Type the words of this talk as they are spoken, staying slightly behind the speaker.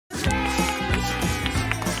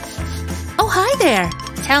there!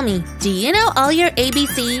 Tell me, do you know all your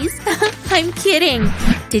ABCs? I'm kidding!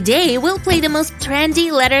 Today, we'll play the most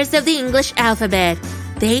trendy letters of the English alphabet.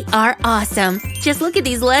 They are awesome! Just look at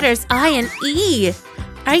these letters I and E!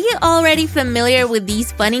 Are you already familiar with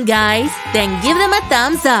these funny guys? Then give them a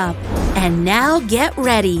thumbs up! And now get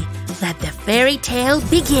ready! Let the fairy tale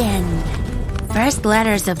begin! First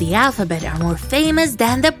letters of the alphabet are more famous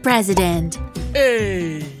than the president.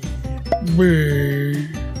 A, B,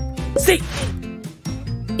 C.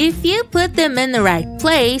 If you put them in the right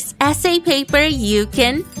place, essay paper you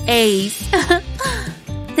can ace.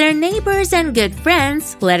 They're neighbors and good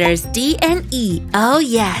friends, letters D and E. Oh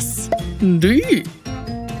yes. D,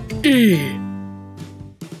 E,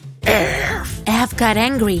 F. F got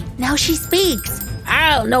angry. Now she speaks.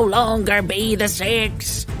 I'll no longer be the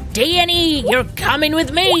 6. D and E, you're coming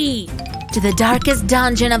with me! To the darkest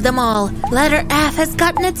dungeon of them all, letter F has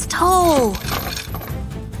gotten its toll.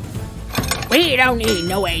 We don't need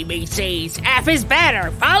no ABCs. F is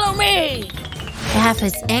better. Follow me! F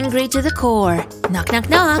is angry to the core. Knock, knock,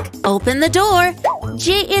 knock. Open the door.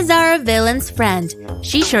 G is our villain's friend.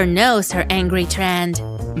 She sure knows her angry trend.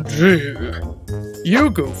 G. You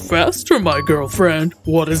go faster, my girlfriend.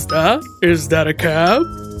 What is that? Is that a cab?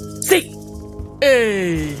 C.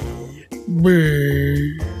 A,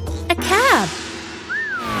 B. A cab.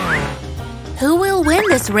 Who will win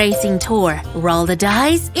this racing tour? Roll the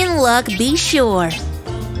dice, in luck be sure.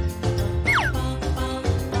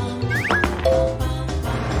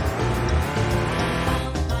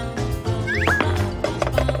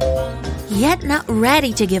 Yet not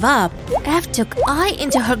ready to give up, F took I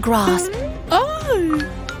into her grasp. I.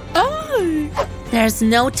 There's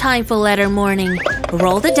no time for letter mourning.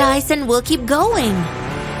 Roll the dice and we'll keep going.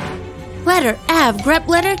 Letter F grabbed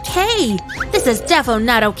letter K. This is defo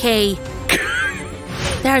not okay.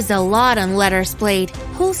 There's a lot on letters plate.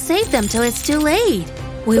 Who'll save them till it's too late?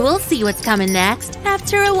 We will see what's coming next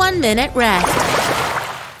after a 1-minute rest.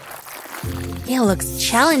 It looks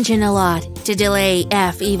challenging a lot to delay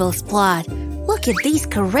F evil's plot. Look at these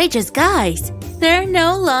courageous guys. They're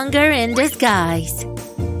no longer in disguise.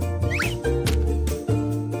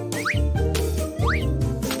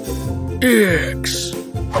 X,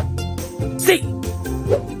 C.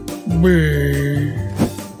 B,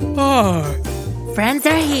 R. Friends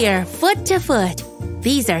are here, foot to foot.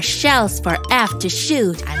 These are shells for F to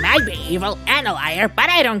shoot. I might be evil and a liar,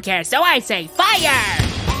 but I don't care, so I say fire!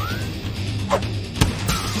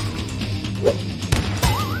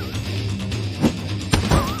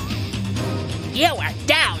 You are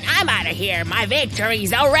down. I'm out of here. My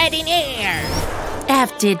victory's already near.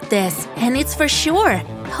 F did this, and it's for sure.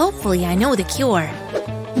 Hopefully I know the cure.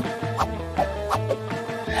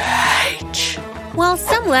 H. While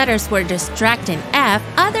some letters were distracting F,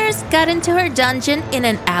 others got into her dungeon in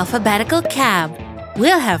an alphabetical cab.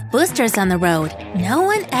 We'll have boosters on the road. No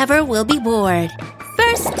one ever will be bored.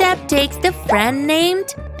 First step takes the friend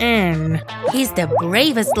named N. He's the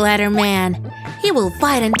bravest letter man. He will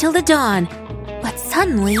fight until the dawn. But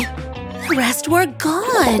suddenly, the rest were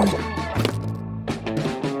gone.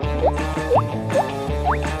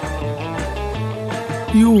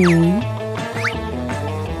 U,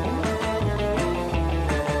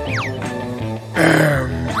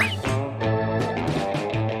 M,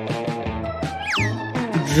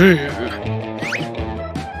 G.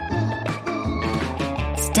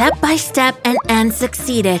 Step by step, and N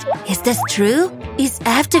succeeded. Is this true? Is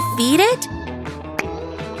F defeated?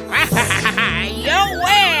 You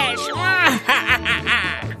wish!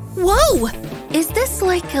 Whoa! Is this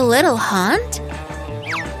like a little hunt?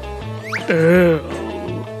 L,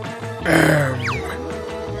 M,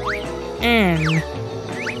 N.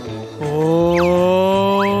 O.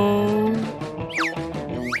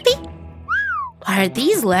 Are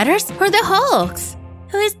these letters or the Hulks?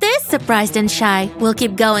 Who is this surprised and shy? We'll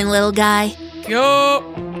keep going, little guy. Q,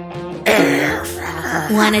 F.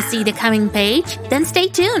 Wanna see the coming page? Then stay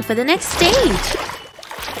tuned for the next stage.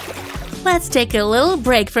 Let's take a little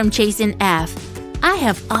break from chasing F. I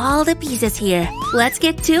have all the pieces here. Let's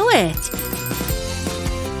get to it.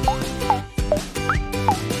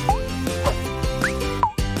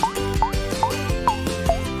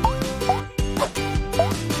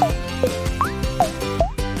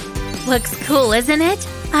 Looks cool, isn't it?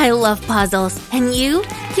 I love puzzles. And you?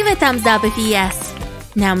 Give a thumbs up if yes.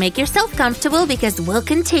 Now make yourself comfortable because we'll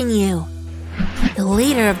continue. The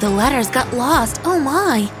leader of the letters got lost. Oh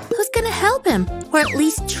my! Who's gonna help him? Or at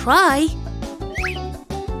least try?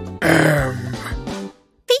 M.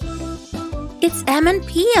 P. It's M and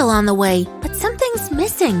P along the way, but something's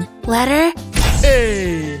missing. Letter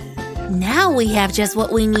A. Now we have just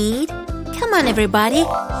what we need. Come on, everybody.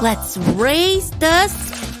 Let's raise the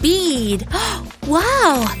speed.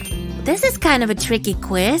 Wow! This is kind of a tricky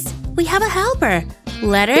quiz. We have a helper.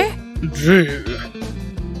 Letter? G.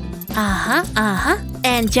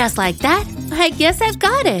 And just like that, I guess I've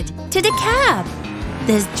got it. To the cab.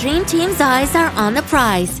 This dream team's eyes are on the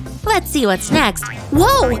prize. Let's see what's next.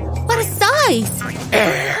 Whoa! What a size!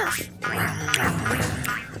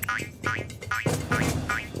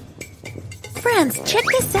 Friends, check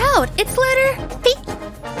this out. It's letter P.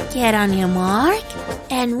 Get on your mark.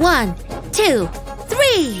 And 1, 2,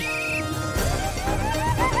 3.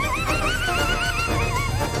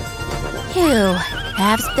 Phew.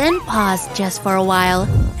 F's been paused just for a while.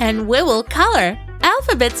 And we will color.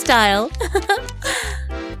 Alphabet style.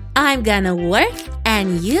 I'm gonna work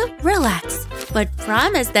and you relax. But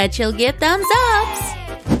promise that you'll give thumbs ups.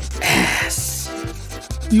 S.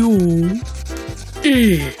 U.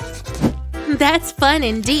 E. That's fun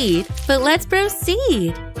indeed, but let's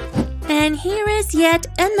proceed. And here is yet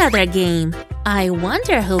another game. I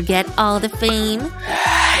wonder who'll get all the fame.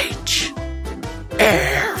 H.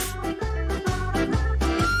 F.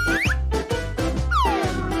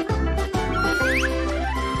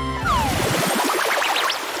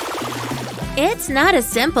 It's not a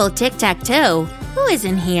simple tic-tac-toe. Who is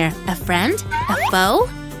in here? A friend? A foe?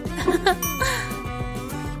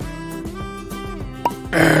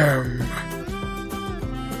 M.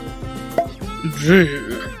 G.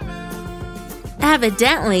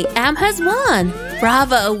 Evidently, M has won.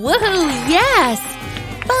 Bravo! Woohoo! Yes!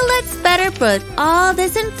 But let's better put all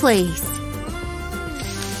this in place.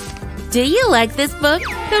 Do you like this book?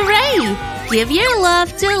 Hooray! Give your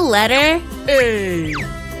love to letter A.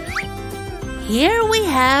 Here we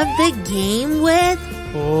have the game with…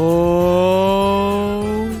 O.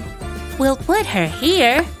 We'll put her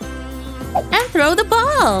here and throw the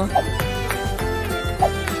ball.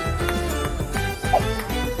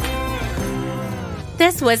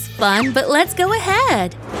 This was fun, but let's go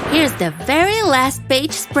ahead. Here's the very last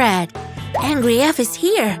page spread. Angry F is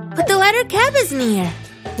here, but the letter Cab is near.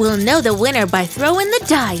 We'll know the winner by throwing the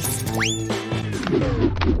dice.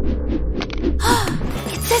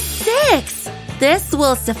 It's a 6! This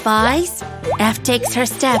will suffice. F takes her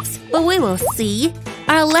steps, but we will see.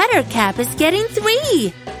 Our letter Cap is getting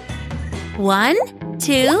 3. 1,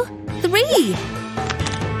 2, 3.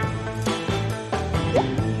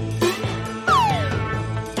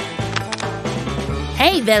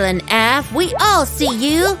 Hey, villain F, we all see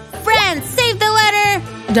you. Friends, save the letter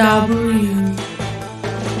W.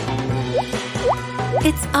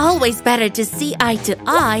 It's always better to see eye to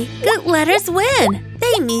eye. Good letters win.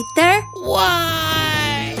 They meet their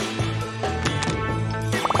Why?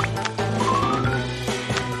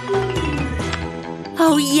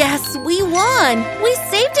 Oh yes, we won! We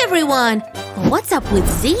saved everyone! But what's up with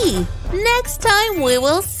Z? Next time we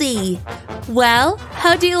will see. Well,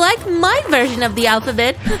 how do you like my version of the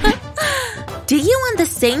alphabet? Do you want the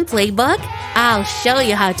same playbook? I'll show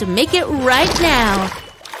you how to make it right now.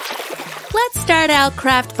 Let's start our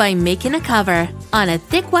craft by making a cover. On a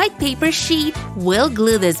thick white paper sheet, we'll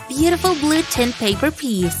glue this beautiful blue tint paper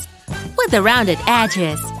piece with the rounded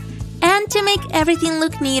edges. And to make everything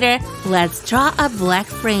look neater, let's draw a black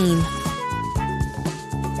frame.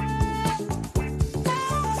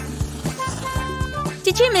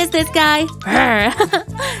 Did you miss this guy?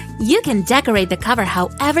 You can decorate the cover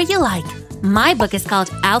however you like. My book is called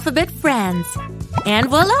Alphabet Friends. And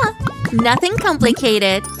voila! Nothing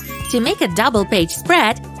complicated. To make a double-page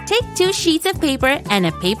spread, take 2 sheets of paper and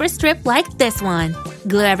a paper strip like this one.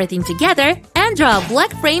 Glue everything together and draw a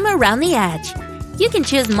black frame around the edge. You can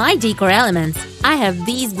choose my decor elements. I have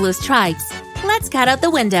these blue stripes. Let's cut out the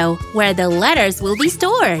window, where the letters will be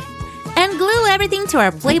stored. And glue everything to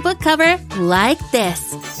our playbook cover like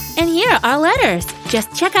this. And here are our letters.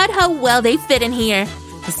 Just check out how well they fit in here.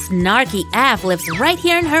 The snarky F lives right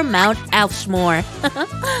here in her Mount Elfshmore.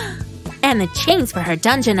 And the chains for her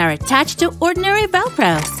dungeon are attached to ordinary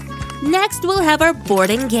Velcros. Next, we'll have our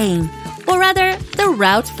boarding game. Or rather, the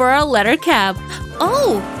route for our letter Cab.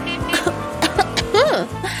 Oh!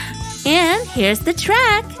 And here's the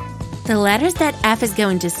track. The letters that F is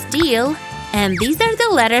going to steal. And these are the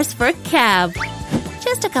letters for Cab.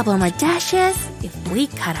 Just a couple more dashes. If we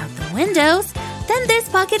cut out the windows, then this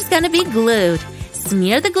pocket is gonna be glued.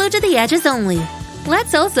 Smear the glue to the edges only.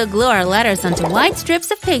 Let's also glue our letters onto white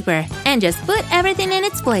strips of paper and just put everything in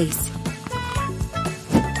its place.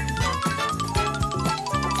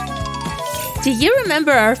 Do you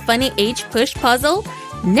remember our funny H-push puzzle?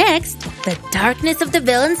 Next, the darkness of the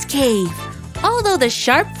villain's cave. Although the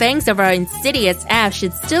sharp fangs of our insidious F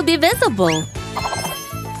should still be visible.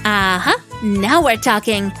 Now we're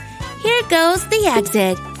talking. Here goes the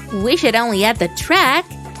exit. We should only add the track.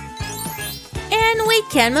 And we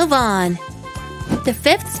can move on. The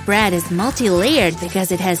fifth spread is multi-layered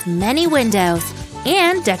because it has many windows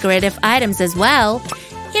and decorative items as well.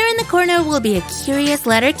 Here in the corner will be a curious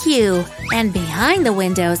letter Q. And behind the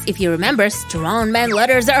windows, if you remember, strongman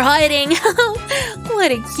letters are hiding.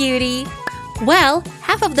 What a cutie. Well,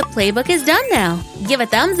 half of the playbook is done now. Give a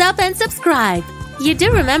thumbs up and subscribe. You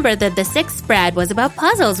do remember that the sixth spread was about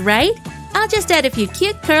puzzles, right? I'll just add a few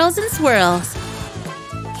cute curls and swirls.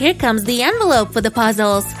 Here comes the envelope for the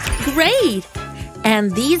puzzles. Great!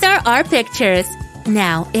 And these are our pictures.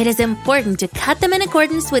 Now, it is important to cut them in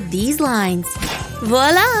accordance with these lines.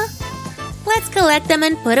 Voila! Let's collect them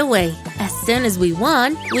and put away. As soon as we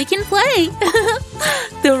want, we can play.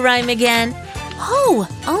 The rhyme again. Oh,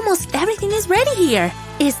 almost everything is ready here.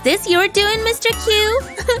 Is this your doing, Mr. Q?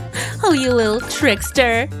 Oh, you little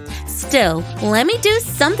trickster. Still, let me do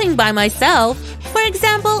something by myself. For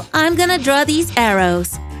example, I'm gonna draw these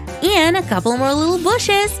arrows. And a couple more little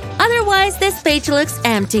bushes. Otherwise, this page looks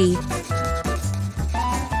empty.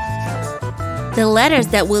 The letters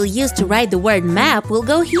that we'll use to write the word map will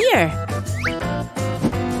go here.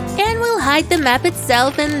 And we'll hide the map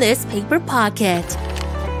itself in this paper pocket.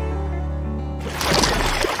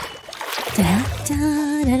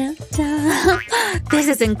 This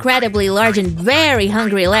is incredibly large and very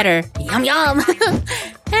hungry letter. Yum yum!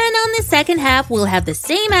 And on the second half, we'll have the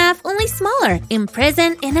same F, only smaller,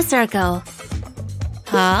 imprisoned in a circle.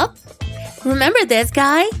 Hop? Remember this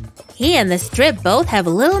guy? He and the strip both have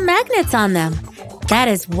little magnets on them. That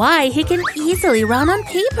is why he can easily run on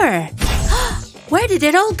paper. Where did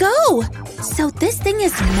it all go? So this thing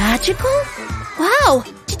is magical? Wow!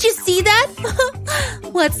 Did you see that?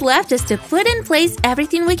 What's left is to put in place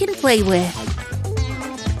everything we can play with.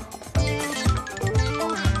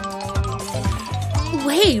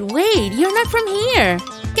 Wait, you're not from here.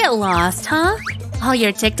 Get lost, huh? All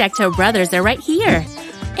your tic-tac-toe brothers are right here.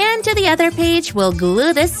 And to the other page, we'll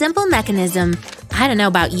glue this simple mechanism. I don't know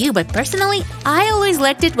about you, but personally, I always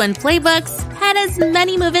liked it when playbooks had as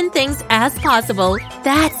many moving things as possible.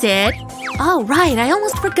 That's it. Oh, right, I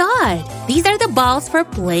almost forgot. These are the balls for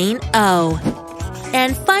playing O.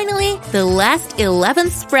 And finally, the last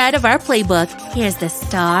 11th spread of our playbook. Here's the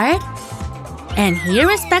start. And here,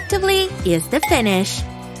 respectively, is the finish.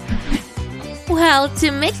 Well,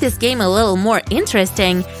 to make this game a little more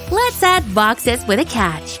interesting, let's add boxes with a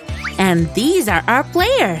catch. And these are our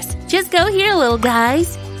players. Just go here, little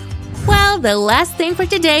guys. Well, the last thing for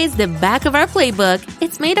today is the back of our playbook.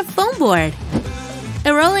 It's made of foam board.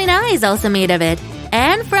 A rolling eye is also made of it.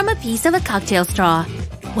 And from a piece of a cocktail straw.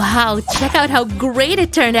 Wow, check out how great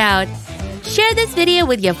it turned out. Share this video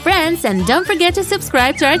with your friends and don't forget to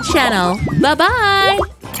subscribe to our channel. Bye-bye!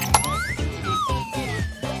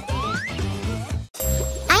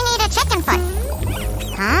 I need a chicken foot.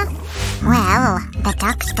 Huh? Well, the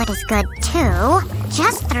duck's foot is good too.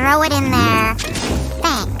 Just throw it in there.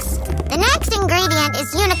 Thanks. The next ingredient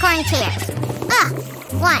is unicorn tears.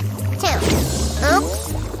 1, 2. Oops.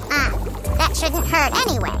 That shouldn't hurt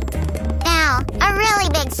anyway. Now, a really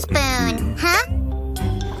big spoon, huh?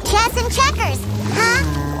 Chess and checkers, huh?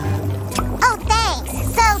 Oh, thanks.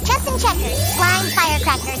 So, chess and checkers, slime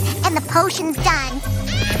firecrackers, and the potion's done.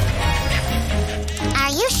 Are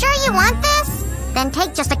you sure you want this? Then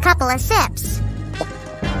take just a couple of sips.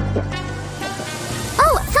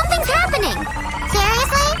 Oh, something's happening!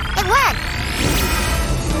 Seriously? It worked!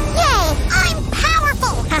 Yay! I'm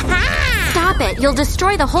powerful! Ha-ha! Stop it! You'll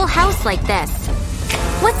destroy the whole house like this.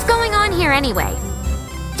 What's going on here anyway?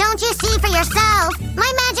 Don't you see for yourself?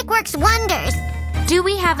 My magic works wonders. Do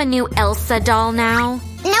we have a new Elsa doll now?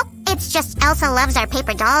 Nope, it's just Elsa loves our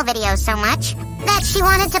paper doll videos so much that she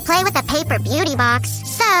wanted to play with a paper beauty box.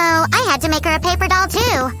 So I had to make her a paper doll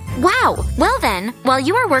too. Wow! Well then, while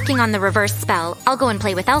you are working on the reverse spell, I'll go and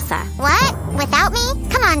play with Elsa. What? Without me?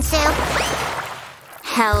 Come on, Sue.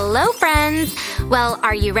 Hello, friends! Well,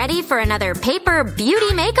 are you ready for another paper beauty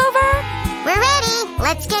makeover? We're ready.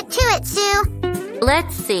 Let's get to it, Sue.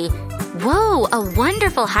 Let's see. Whoa, a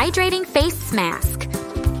wonderful hydrating face mask.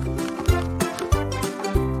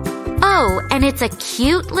 Oh, and it's a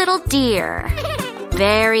cute little deer.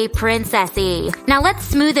 Very princessy. Now let's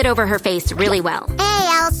smooth it over her face really well. Hey,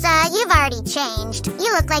 Elsa, you've already changed.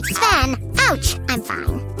 You look like Sven. Ouch, I'm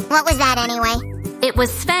fine. What was that anyway? It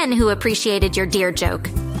was Sven who appreciated your deer joke.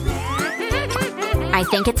 I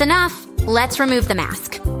think it's enough. Let's remove the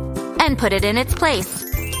mask. And put it in its place.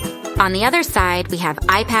 On the other side, we have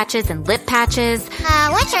eye patches and lip patches.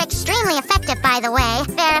 Which are extremely effective, by the way.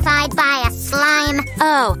 Verified by a slime.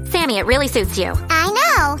 Oh, Sammy, it really suits you. I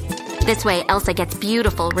know. This way, Elsa gets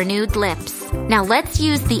beautiful, renewed lips. Now let's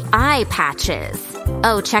use the eye patches.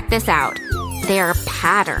 Oh, check this out. They are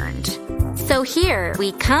patterned. So here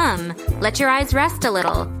we come. Let your eyes rest a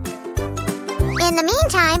little. In the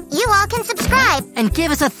meantime, you all can subscribe. And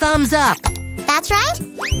give us a thumbs up. That's right.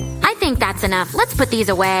 I think that's enough. Let's put these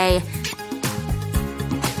away.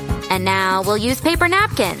 And now we'll use paper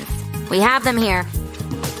napkins. We have them here.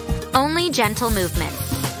 Only gentle movements.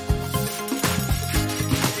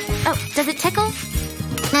 Oh, does it tickle?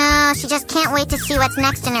 No, she just can't wait to see what's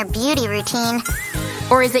next in her beauty routine.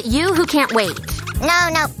 Or is it you who can't wait?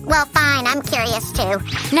 No. Well, fine. I'm curious too.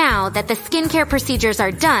 Now that the skincare procedures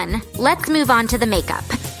are done, let's move on to the makeup.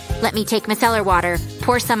 Let me take micellar water,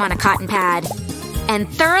 pour some on a cotton pad, and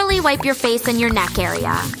thoroughly wipe your face and your neck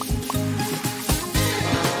area.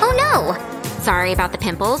 Oh no! Sorry about the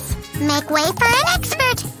pimples. Make way for an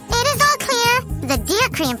expert. It is all clear. The Deer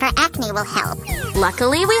Cream for acne will help.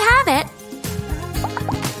 Luckily, we have it.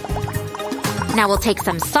 Now we'll take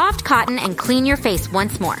some soft cotton and clean your face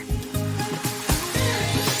once more.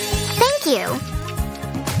 Thank you.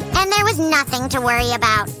 And there was nothing to worry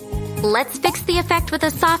about. Let's fix the effect with a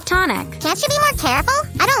soft tonic. Can't you be more careful?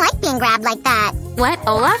 I don't like being grabbed like that. What,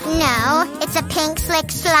 Olaf? No, it's a pink slick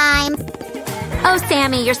slime. Oh,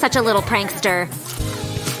 Sammy, you're such a little prankster.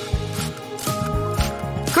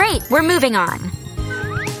 Great, we're moving on.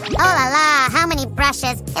 Oh la la, how many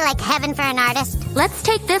brushes? They're like heaven for an artist. Let's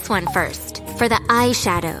take this one first, for the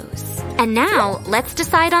eyeshadows. And now, let's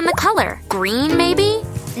decide on the color. Green, maybe?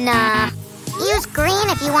 Nah. Use green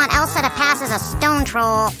if you want Elsa to pass as a stone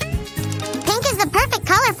troll. Pink is the perfect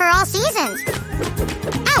color for all seasons.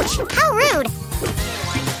 Ouch, how rude.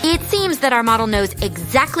 It seems that our model knows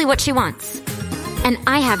exactly what she wants. And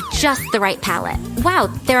I have just the right palette. Wow,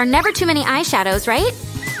 there are never too many eyeshadows, right?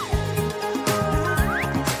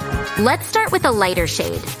 Let's start with a lighter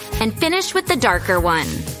shade and finish with the darker one.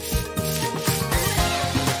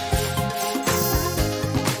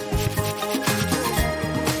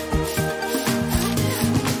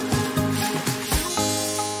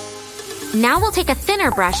 Now we'll take a thinner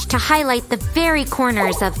brush to highlight the very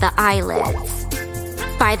corners of the eyelids.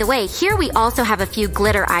 By the way, here we also have a few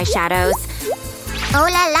glitter eyeshadows. Oh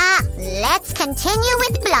la la, let's continue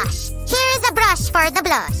with blush. Here is a brush for the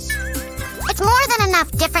blush. It's more than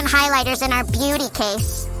enough different highlighters in our beauty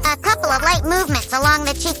case. A couple of light movements along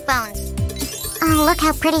the cheekbones. Oh, look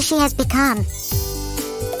how pretty she has become.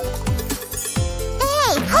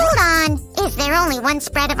 Hey, hold on. Is there only one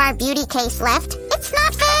spread of our beauty case left? It's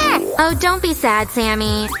not fair. Oh, don't be sad,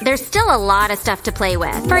 Sammy. There's still a lot of stuff to play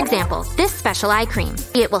with. For example, this special eye cream.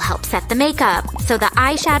 It will help set the makeup so the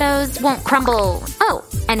eyeshadows won't crumble. Oh,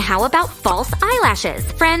 and how about false eyelashes?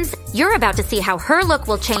 Friends, you're about to see how her look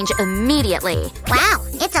will change immediately. Wow,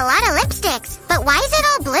 it's a lot of lipsticks. But why is it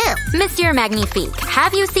all blue? Monsieur Magnifique,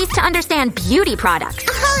 have you ceased to understand beauty products?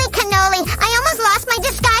 Holy cannoli, I almost lost my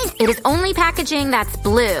disguise. It is only packaging that's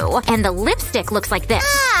blue, and the lipstick looks like this.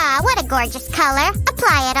 Ah, what a gorgeous color.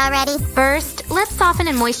 Apply it already. First, let's soften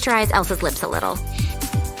and moisturize Elsa's lips a little.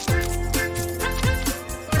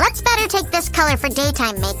 Let's better take this color for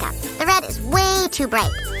daytime makeup. The red is way too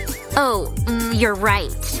bright. Oh, you're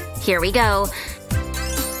right. Here we go.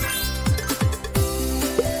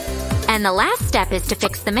 And the last step is to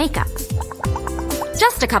fix the makeup.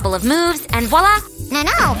 Just a couple of moves, and voila! No,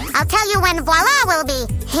 I'll tell you when voila will be.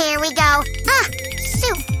 Here we go. Ah,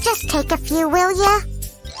 Sue, just take a few, will ya?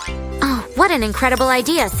 Oh, what an incredible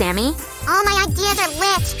idea, Sammy. All my ideas are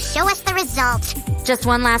lit. Show us the result. Just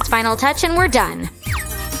one last final touch and we're done.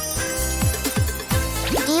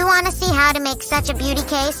 Do you want to see how to make such a beauty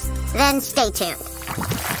case? Then stay tuned.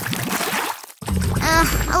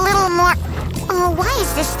 A little more. Oh, why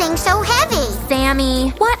is this thing so heavy?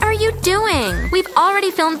 Sammy, what are you doing? We've already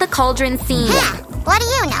filmed the cauldron scene. Yeah, what do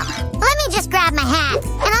you know? Let me just grab my hat,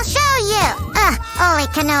 and I'll show you. Holy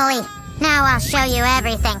cannoli. Now I'll show you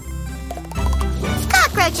everything.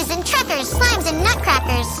 Cockroaches and trekkers, slimes and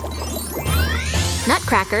nutcrackers.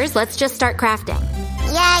 Nutcrackers, let's just start crafting.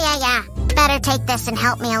 Yeah. Better take this and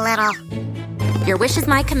help me a little. Your wish is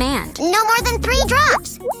my command. No more than 3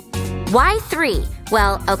 drops. Why 3?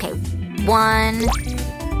 Well, okay. 1,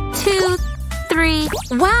 2, 3.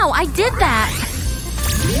 Wow, I did that!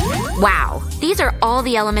 Wow, these are all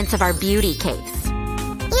the elements of our beauty case.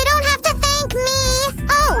 You don't have to thank me.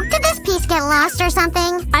 Oh, did this piece get lost or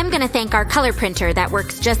something? I'm gonna thank our color printer that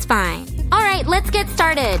works just fine. All right, let's get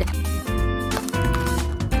started.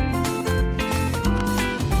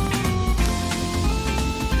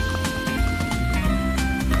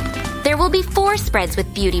 There will be 4 spreads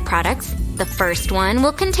with beauty products, The first one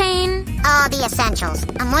will contain… All the essentials.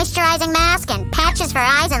 A moisturizing mask and patches for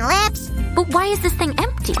eyes and lips. But why is this thing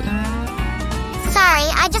empty? Sorry,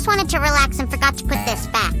 I just wanted to relax and forgot to put this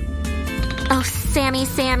back. Oh, Sammy.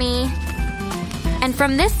 And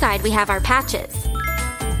from this side, we have our patches.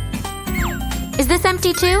 Is this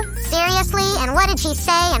empty too? Seriously? And what did she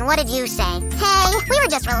say and what did you say? Hey, we were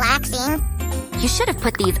just relaxing. You should have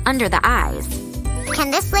put these under the eyes. Can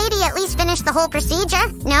this lady at least finish the whole procedure?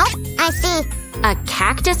 No? I see. A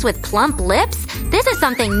cactus with plump lips? This is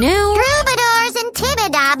something new. Troubadours in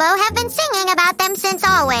Tibidabo have been singing about them since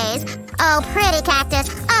always. Oh, pretty cactus.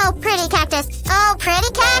 Oh, pretty cactus. Oh, pretty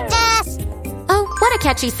cactus. Oh, what a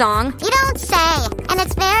catchy song. You don't say. And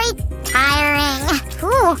it's very tiring.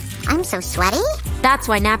 Ooh, I'm so sweaty. That's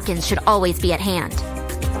why napkins should always be at hand.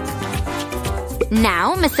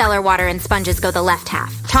 Now, micellar water and sponges go the left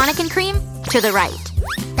half. Tonic and cream to the right.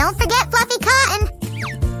 Don't forget fluffy cotton.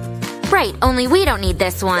 Right, only we don't need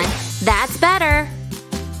this one. That's better.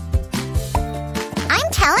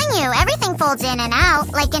 I'm telling you, everything folds in and out,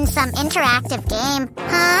 like in some interactive game.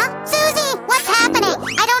 Huh? Susie, what's happening?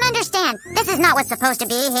 I don't understand. This is not what's supposed to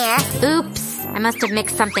be here. Oops, I must have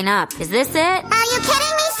mixed something up. Is this it? Are you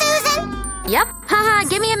kidding me, Susan? Yep. Haha,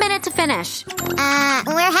 give me a minute to finish.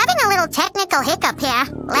 We're having a little technical hiccup here.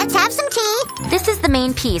 Let's have some tea. This is the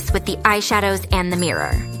main piece with the eyeshadows and the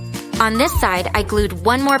mirror. On this side, I glued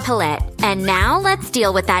one more palette. And now let's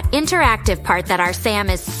deal with that interactive part that our Sam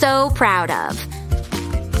is so proud of.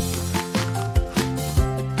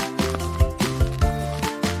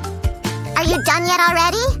 Are you done yet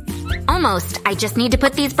already? Almost. I just need to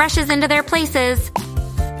put these brushes into their places.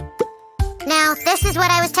 Now, this is what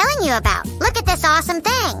I was telling you about. Look at this awesome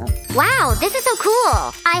thing. Wow, this is so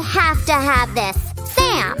cool. I have to have this.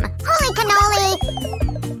 Sam! Holy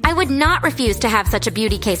cannoli! I would not refuse to have such a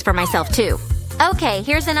beauty case for myself, too. Okay,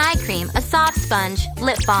 here's an eye cream, a soft sponge,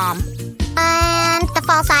 lip balm. And the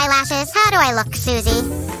false eyelashes. How do I look, Susie?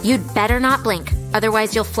 You'd better not blink,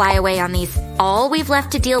 otherwise you'll fly away on these. All we've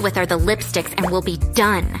left to deal with are the lipsticks and we'll be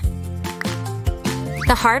done.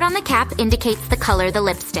 The heart on the cap indicates the color the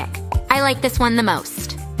lipstick. I like this one the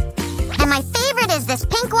most. And my favorite is this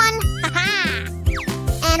pink one. Haha!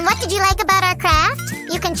 And what did you like about our craft?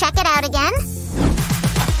 You can check it out again.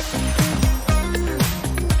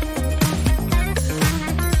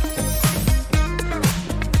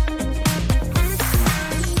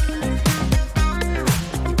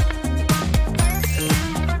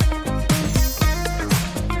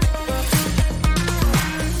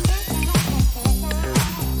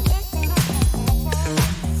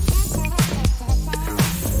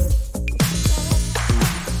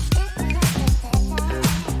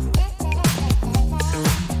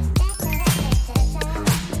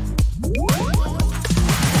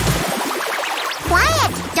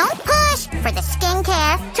 For the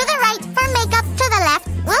skincare, to the right, for makeup, to the left.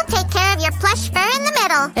 We'll take care of your plush fur in the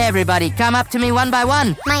middle. Everybody, come up to me one by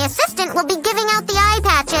one. My assistant will be giving out the eye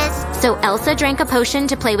patches. So Elsa drank a potion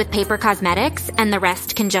to play with paper cosmetics, and the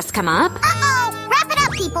rest can just come up? Uh-oh! Wrap it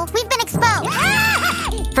up, people. We've been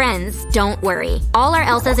exposed. Friends, don't worry. All our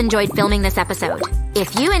Elsas enjoyed filming this episode.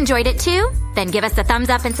 If you enjoyed it too, then give us a thumbs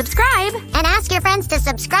up and subscribe. And ask your friends to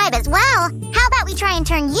subscribe as well. How about we try and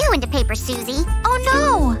turn you into paper, Susie? Oh,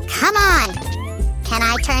 no! Come on. Can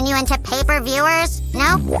I turn you into paper, viewers?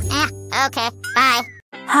 No? Okay. Bye.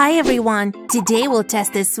 Hi, everyone. Today we'll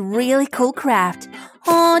test this really cool craft.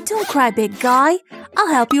 Oh, don't cry, big guy. I'll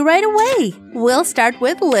help you right away. We'll start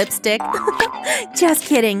with lipstick. Just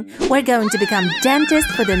kidding. We're going to become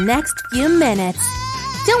dentists for the next few minutes.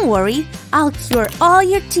 Don't worry. I'll cure all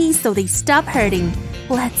your teeth so they stop hurting.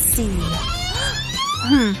 Let's see.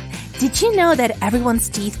 Did you know that everyone's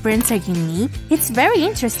teeth prints are unique? It's very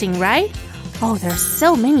interesting, right? Oh, there's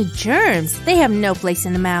so many germs. They have no place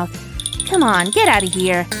in the mouth. Come on, get out of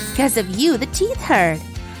here. Because of you, the teeth hurt.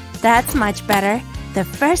 That's much better. The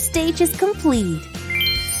first stage is complete.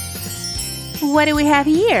 What do we have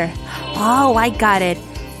here? Oh, I got it.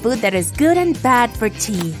 Food that is good and bad for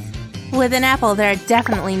teeth. With an apple, there are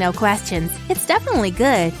definitely no questions. It's definitely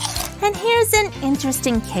good. And here's an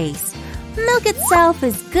interesting case. Milk itself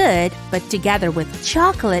is good, but together with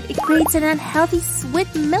chocolate, it creates an unhealthy sweet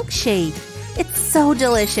milkshake. It's so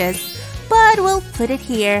delicious. But we'll put it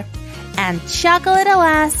here. And chocolate,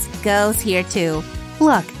 alas, goes here too.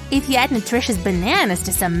 Look, if you add nutritious bananas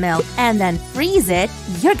to some milk and then freeze it,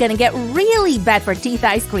 you're gonna get really bad for teeth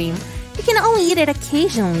ice cream. You can only eat it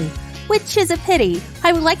occasionally, which is a pity.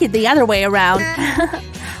 I would like it the other way around.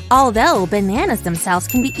 Although bananas themselves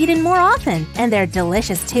can be eaten more often, and they're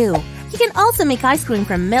delicious too. You can also make ice cream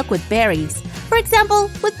from milk with berries. For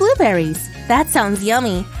example, with blueberries. That sounds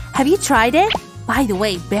yummy. Have you tried it? By the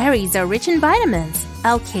way, berries are rich in vitamins.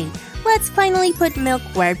 Okay, let's finally put milk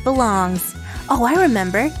where it belongs. Oh, I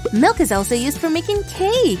remember. Milk is also used for making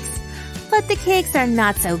cakes. But the cakes are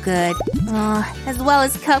not so good. As well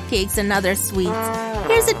as cupcakes and other sweets.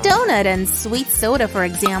 Here's a donut and sweet soda, for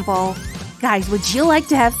example. Guys, would you like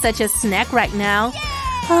to have such a snack right now?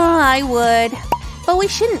 Oh, I would. But we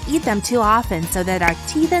shouldn't eat them too often so that our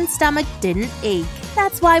teeth and stomach didn't ache.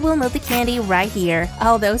 That's why we'll move the candy right here.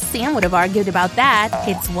 Although Sam would have argued about that.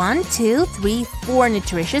 It's 1, 2, 3, 4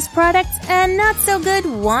 nutritious products and not so good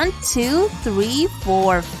 1, 2, 3,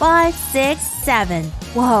 4, 5, 6, 7.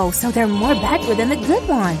 Whoa, so there are more bad food than the good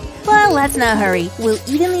one. Well, let's not hurry. We'll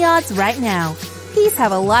even the odds right now. Peas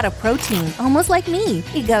have a lot of protein, almost like me.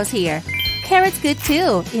 It goes here. Carrot's good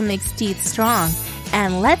too. It makes teeth strong.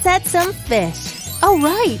 And let's add some fish. Oh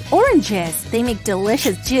right, oranges. They make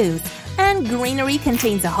delicious juice. And greenery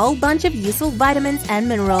contains a whole bunch of useful vitamins and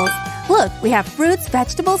minerals. Look, we have fruits,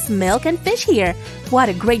 vegetables, milk, and fish here. What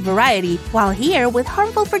a great variety. While here, with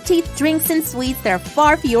harmful for teeth drinks and sweets, there are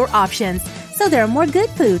far fewer options. So there are more good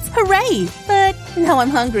foods. Hooray! But now I'm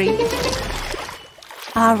hungry.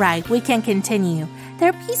 Alright, we can continue. There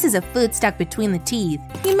are pieces of food stuck between the teeth.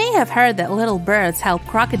 You may have heard that little birds help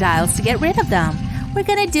crocodiles to get rid of them. We're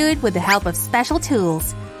gonna do it with the help of special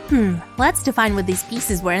tools. Let's define what these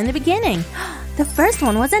pieces were in the beginning. The first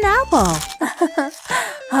one was an apple.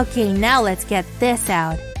 Okay, now let's get this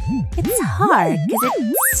out. It's hard because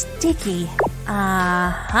it's sticky.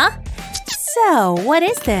 So, what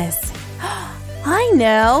is this? I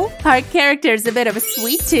know! Our character's a bit of a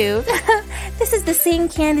sweet tooth. This is the same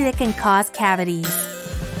candy that can cause cavities.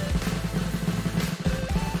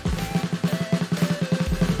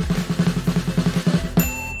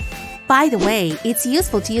 By the way, it's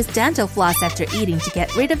useful to use dental floss after eating to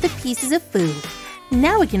get rid of the pieces of food.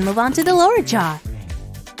 Now we can move on to the lower jaw.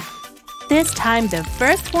 This time, the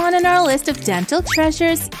first one on our list of dental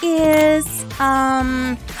treasures is…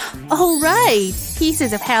 Oh right!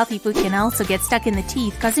 Pieces of healthy food can also get stuck in the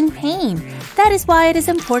teeth, causing pain. That is why it is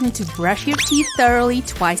important to brush your teeth thoroughly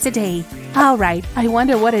twice a day. Alright, I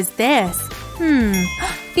wonder what is this?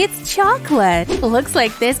 It's chocolate! Looks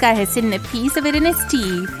like this guy has hidden a piece of it in his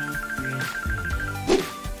teeth.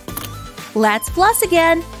 Let's floss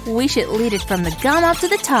again. We should lead it from the gum up to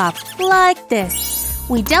the top, like this.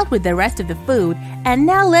 We dealt with the rest of the food, and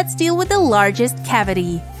now let's deal with the largest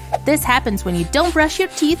cavity. This happens when you don't brush your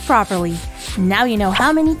teeth properly. Now you know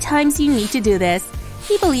how many times you need to do this.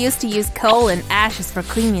 People used to use coal and ashes for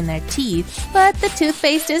cleaning their teeth, but the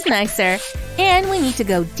toothpaste is nicer. And we need to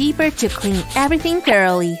go deeper to clean everything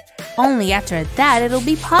thoroughly. Only after that it'll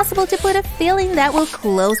be possible to put a filling that will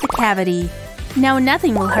close the cavity. Now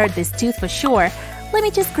nothing will hurt this tooth for sure. Let me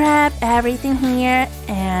just grab everything here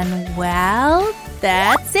and well,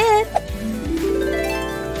 that's it!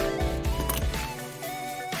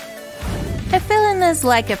 A filling is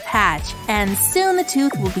like a patch, and soon the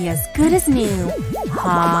tooth will be as good as new.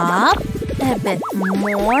 Hop, a bit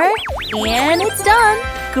more, and it's done!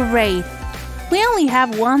 Great! We only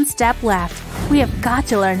have one step left. We have got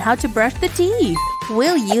to learn how to brush the teeth.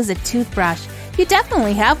 We'll use a toothbrush. You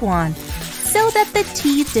definitely have one. So that the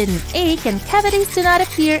teeth didn't ache and cavities do not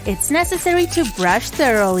appear, it's necessary to brush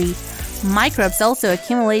thoroughly. Microbes also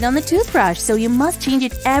accumulate on the toothbrush, so you must change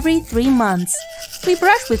it every 3 months. We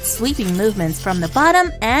brush with sweeping movements from the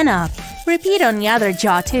bottom and up. Repeat on the other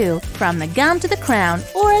jaw too, from the gum to the crown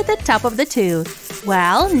or the top of the tooth.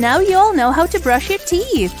 Well, now you all know how to brush your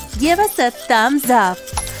teeth. Give us a thumbs up.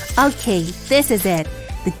 Okay, this is it.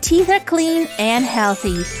 The teeth are clean and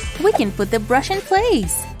healthy. We can put the brush in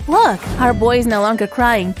place. Look, our boy is no longer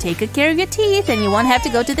crying. Take good care of your teeth and you won't have to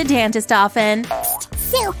go to the dentist often.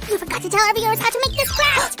 Sue, you forgot to tell our viewers how to make this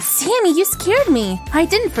craft! Sammy, you scared me. I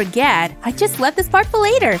didn't forget. I just left this part for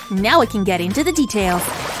later. Now we can get into the details.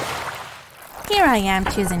 Here I am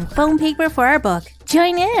choosing foam paper for our book.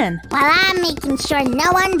 Join in. While I'm making sure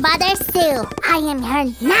no one bothers Sue. I am her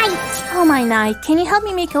knight. Oh my knight, can you help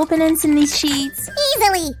me make openings in these sheets?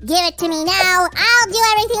 Easily. Give it to me now. I'll do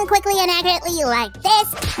everything quickly and accurately like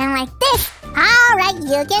this and like this. Alright,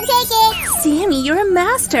 you can take it. Sammy, you're a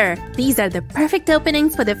master. These are the perfect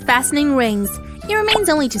openings for the fastening rings. It remains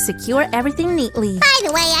only to secure everything neatly. By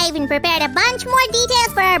the way, I even prepared a bunch more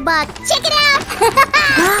details for our book. Check it out!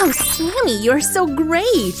 Wow, Sammy, you're so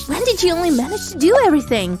great! When did you only manage to do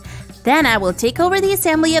everything? Then I will take over the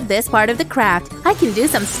assembly of this part of the craft. I can do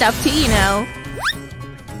some stuff too, you know.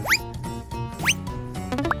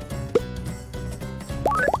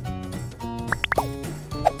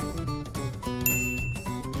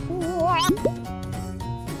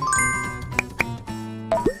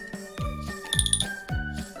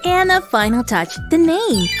 And the final touch, the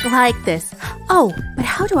name, like this. Oh, but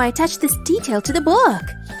how do I attach this detail to the book?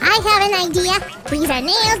 I have an idea. These are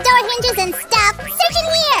nails, door hinges, and stuff. Search in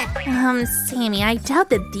here. Sammy, I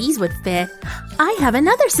doubt that these would fit. I have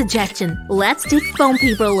another suggestion. Let's take foam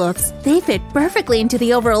paper loops. They fit perfectly into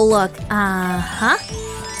the overall look.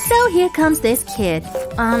 So here comes this kid.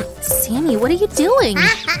 Sammy, what are you doing?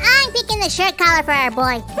 I'm picking the shirt collar for our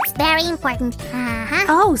boy. It's very important.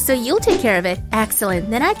 Oh, so you'll take care of it. Excellent.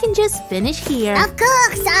 Then I can just finish here. Of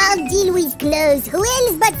course, I'll deal with clothes. Who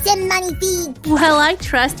else but some money feed? Well, I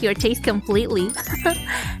trust your taste completely.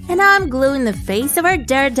 And I'm gluing the face of our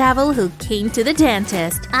daredevil who came to the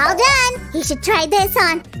dentist. All done. You should try this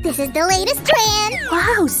on. This is the latest trend.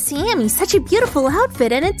 Wow, Sammy, such a beautiful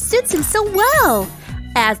outfit and it suits him so well.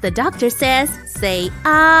 As the doctor says, say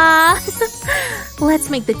ah. Let's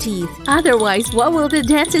make the teeth. Otherwise, what will the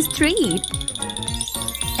dentist treat?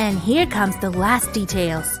 And here comes the last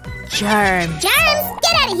details. Germs. Germs,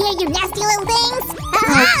 get out of here, you nasty little things.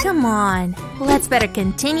 Oh, come on. Let's better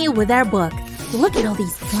continue with our book. Look at all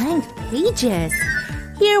these blank pages.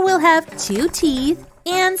 Here we'll have 2 teeth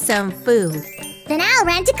and some food. Then I'll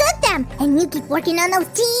run to cook them, and you keep working on those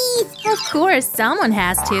teeth. Of course, someone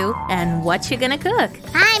has to. And what you gonna cook?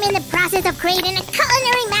 I'm in the process of creating a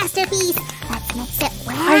culinary masterpiece. Let's mix it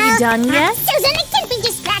well. Are you done yet? Susan, I can't be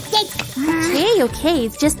distracted. Okay.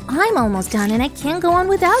 It's just I'm almost done and I can't go on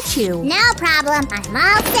without you. No problem. I'm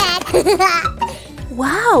all set.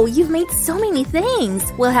 Wow, you've made so many things.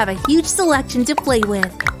 We'll have a huge selection to play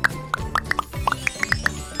with.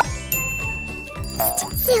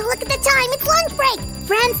 See, look at the time. It's lunch break.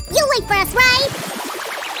 Friends, you'll wait for us, right?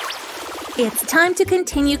 It's time to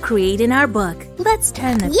continue creating our book. Let's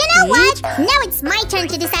turn the page. You know what? Now it's my turn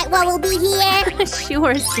to decide what will be here.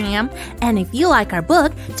 Sure, Sam. And if you like our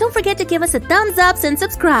book, don't forget to give us a thumbs up and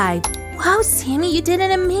subscribe. Wow, Sammy, you did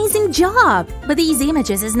an amazing job. But these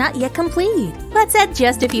images is not yet complete. Let's add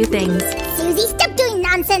just a few things. Susie, stop doing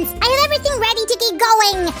nonsense. I have everything ready to keep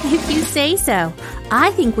going. If you say so.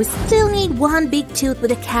 I think we still need one big tooth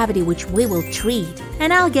with a cavity which we will treat.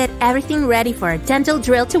 And I'll get everything ready for our dental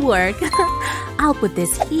drill to work. I'll put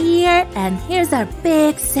this here, and here's our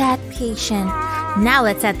big sad patient. Now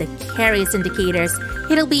let's add the caries indicators.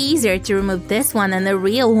 It'll be easier to remove this one than the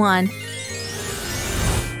real one.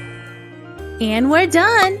 And we're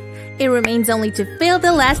done! It remains only to fill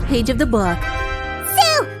the last page of the book.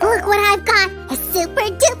 Sue, look what I've got! A super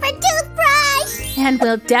duper toothbrush! And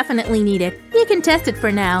we'll definitely need it. You can test it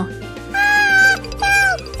for now. Help me,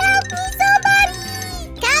 somebody!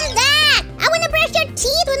 Come back! I want to brush your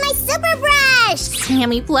teeth with my super brush!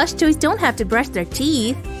 Sammy, plush toys don't have to brush their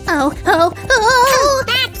teeth. Oh! Come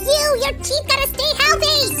back, you! Your teeth gotta stay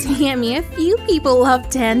healthy! Sammy, a few people love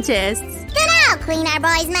dentists. Then I'll clean our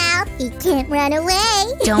boy's mouth. He can't run away.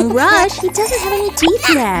 Don't rush. He doesn't have any teeth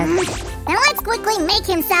yet. Now let's quickly make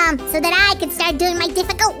him some so that I can start doing my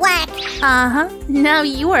difficult work. Now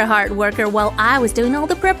you were a hard worker while I was doing all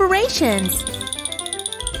the preparations.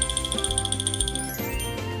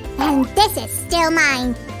 And this is still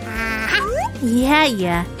mine.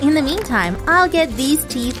 Yeah. In the meantime, I'll get these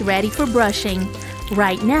teeth ready for brushing.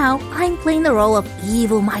 Right now, I'm playing the role of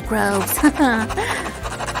evil microbes.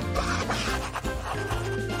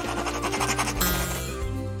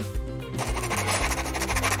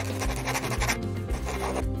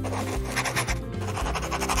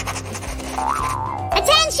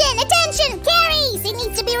 Attention! Caries! It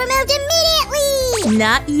needs to be removed immediately!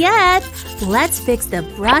 Not yet. Let's fix the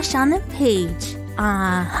brush on the page.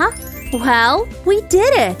 Well, we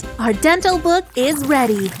did it. Our dental book is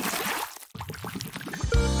ready.